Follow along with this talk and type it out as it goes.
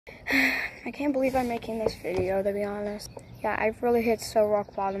I can't believe I'm making this video, to be honest. Yeah, I've really hit so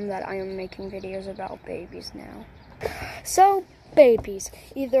rock bottom that I am making videos about babies now. So, babies,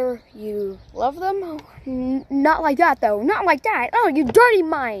 either you love them, not like that though, not like that, oh, you dirty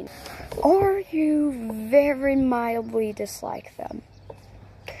mind, or you very mildly dislike them.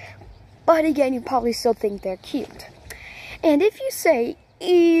 But again, you probably still think they're cute. And if you say,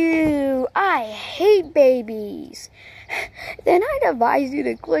 ew, I hate babies, then I'd advise you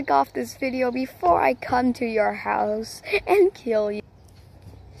to click off this video before I come to your house and kill you.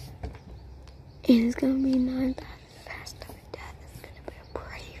 And it's gonna be not that fast of a death. It's gonna be a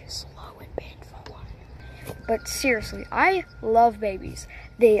pretty slow and painful one. But seriously, I love babies.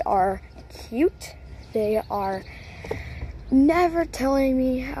 They are cute. They are never telling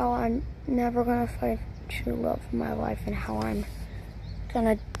me how I'm never gonna find true love in my life and how I'm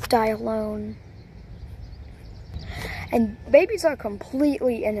gonna die alone. And babies are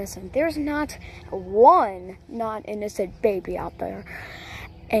completely innocent. There's not one non-innocent baby out there.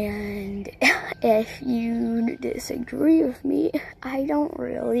 And if you disagree with me, I don't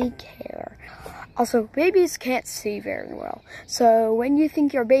really care. Also, babies can't see very well. So when you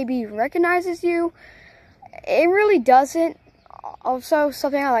think your baby recognizes you, it really doesn't. Also,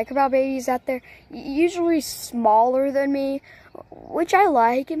 something I like about babies is that they're usually smaller than me, which I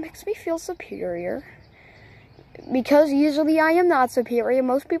like. It makes me feel superior. Because usually I am not superior.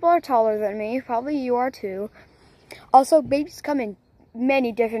 Most people are taller than me. Probably you are too. Also, babies come in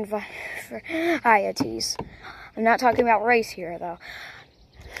many different varieties. I'm not talking about race here, though.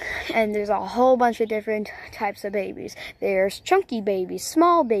 And there's a whole bunch of different types of babies. There's chunky babies,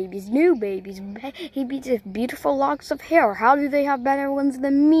 small babies, new babies, babies with beautiful locks of hair. How do they have better ones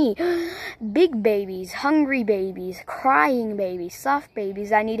than me? Big babies, hungry babies, crying babies, soft babies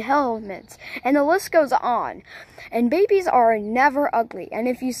that need helmets. And the list goes on. And babies are never ugly. And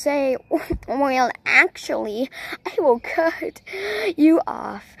if you say, well, actually, I will cut you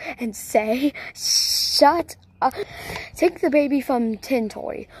off and say, shut up. Take the baby from Tin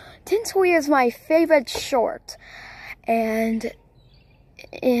Toy. Tin Toy is my favorite short. And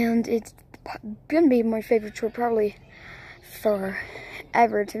it's gonna be my favorite short probably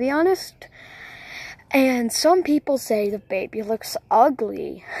forever, to be honest. And some people say the baby looks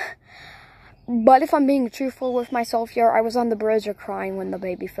ugly. But if I'm being truthful with myself here, I was on the bridge of crying when the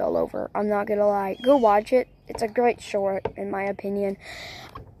baby fell over. I'm not gonna lie. Go watch it. It's a great short, in my opinion.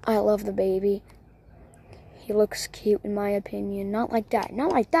 I love the baby. He looks cute, in my opinion. Not like that.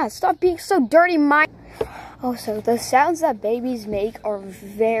 Not like that. Stop being so dirty, Also, the sounds that babies make are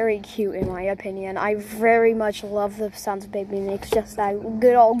very cute, in my opinion. I very much love the sounds baby makes. Just that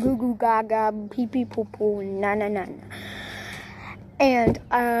good old goo goo gaga, pee pee poo poo, na na na na. And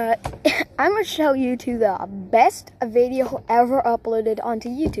I'm gonna show you to the best video ever uploaded onto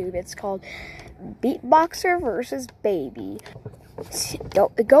YouTube. It's called Beatboxer versus Baby.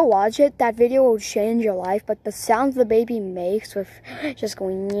 Go watch it. That video will change your life. But the sounds the baby makes with just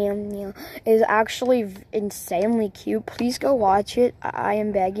going yum yum is actually insanely cute. Please go watch it. I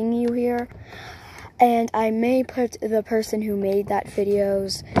am begging you here. And I may put the person who made that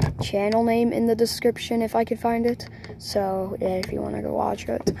video's channel name in the description if I can find it. So if you want to go watch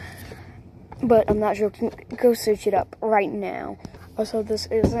it. But I'm not sure. Go search it up right now. Also, this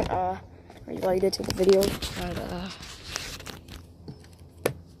isn't related to the video, but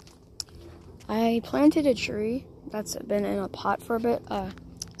I planted a tree that's been in a pot for a bit.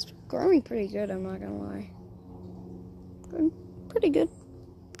 It's growing pretty good, I'm not gonna lie. Pretty good.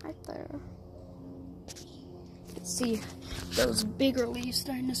 Right there. Let's see those bigger leaves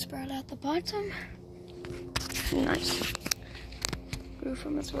starting to sprout out the bottom. Nice. Grew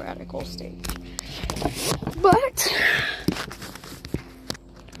from its radical stage. But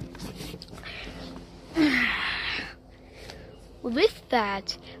with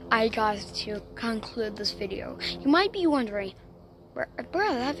that, I got to conclude this video. You might be wondering, bro,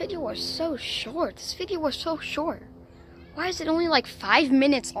 that video was so short. This video was so short. Why is it only like 5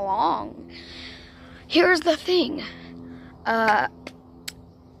 minutes long? Here's the thing.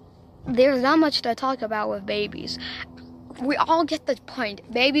 There's not much to talk about with babies. We all get the point.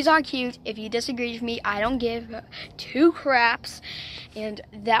 Babies are cute. If you disagree with me, I don't give two craps. And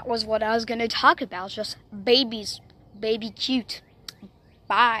that was what I was going to talk about. Just babies. Baby cute.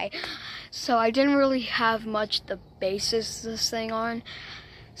 Bye. So I didn't really have much the basis this thing on.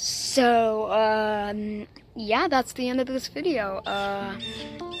 So, yeah, that's the end of this video.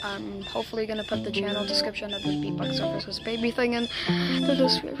 I'm hopefully gonna put the channel description of this beatboxer versus baby thing in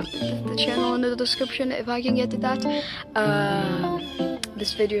the channel in the description if I can get to that.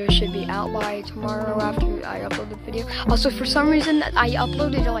 this video should be out by tomorrow after I upload the video. Also, for some reason, I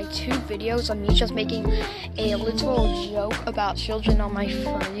uploaded like 2 videos of me just making a literal joke about children on my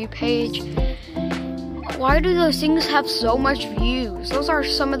For You page. Why do those things have so much views? Those are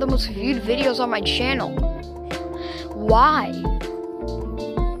some of the most viewed videos on my channel. Why?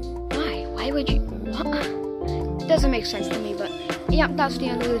 Why would you? It doesn't make sense to me, but yeah, that's the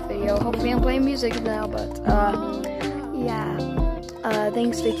end of this video. Hopefully I'm playing music now, but yeah.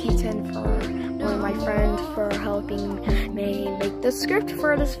 Thanks to Keaton, for one of my friends, for helping me make the script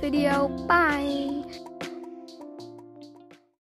for this video. Bye!